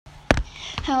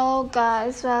Hello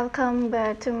guys, welcome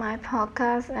back to my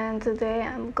podcast, and today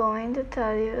I'm going to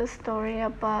tell you a story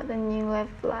about a new life.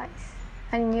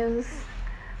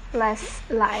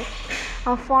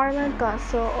 A farmer got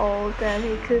so old that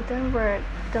he couldn't work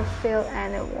the field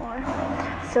anymore.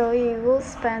 So he would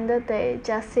spend the day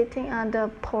just sitting on the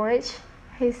porch.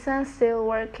 His son, still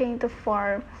working the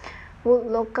farm, would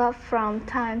look up from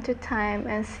time to time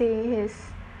and see his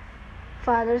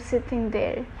father sitting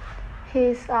there.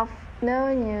 He's of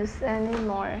no use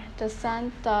anymore. The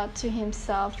son thought to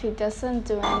himself, he doesn't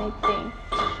do anything.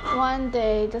 One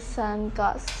day the son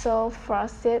got so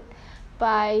frustrated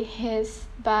by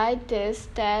this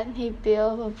that he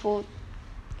built a wood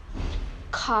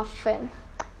coffin,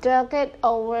 drug it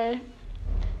over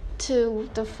to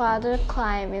the father,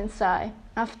 climb inside.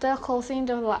 After closing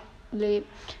the lid,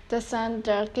 the son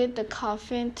dragged the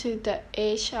coffin to the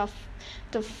edge of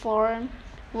the farm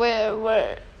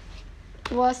where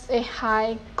was a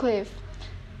high cliff.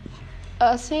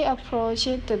 As he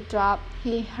approached the drop,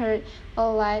 he heard a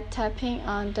light tapping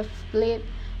on the lid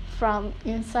from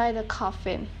inside the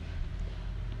coffin.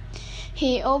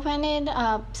 He opened it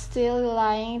up, still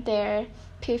lying there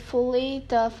peacefully.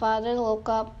 The father looked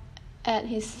up at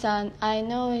his son. "I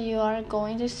know you are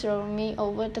going to throw me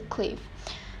over the cliff,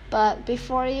 but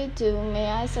before you do, may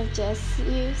I suggest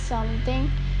you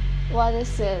something?" "What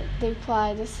is it?"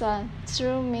 replied the son.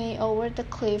 "Throw me over the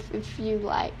cliff if you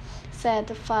like," said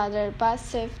the father, "but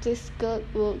save this good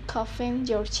wood coffin.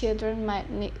 Your children might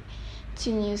need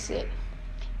to use it."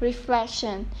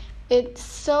 Reflection. It's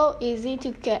so easy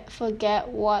to forget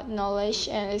what knowledge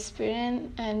and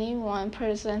experience any one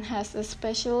person has,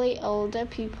 especially older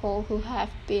people who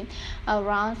have been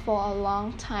around for a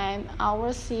long time.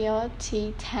 Our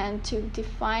COT tend to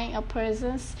define a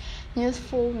person's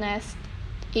usefulness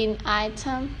in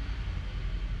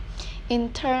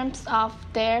terms of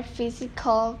their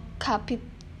physical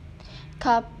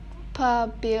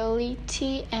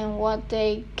capability and what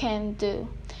they can do.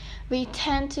 We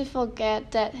tend to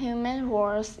forget that human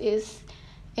worth is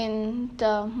in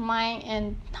the mind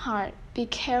and heart. Be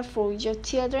careful. Your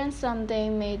children someday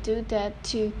may do that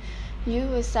to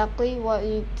you, exactly what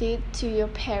you did to your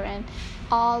parents.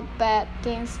 All bad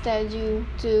things that you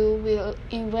do will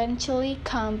eventually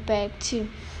come back to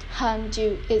haunt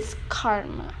you. It's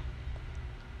karma.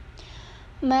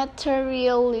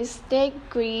 Materialistic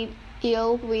greed,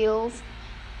 ill will,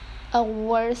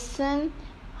 aversion,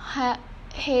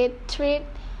 hatred,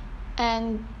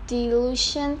 and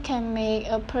delusion can make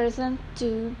a person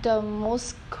do the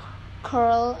most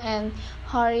cruel and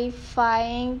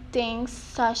horrifying things.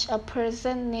 Such a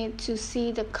person needs to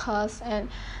see the cause and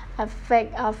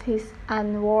effect of his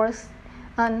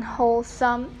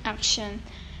unwholesome action.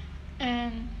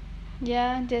 And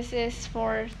this is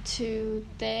for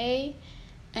today,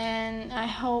 and I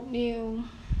hope you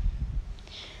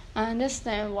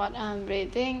understand what I'm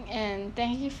reading, and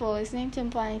thank you for listening to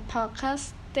my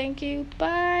podcast. Thank you.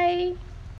 Bye.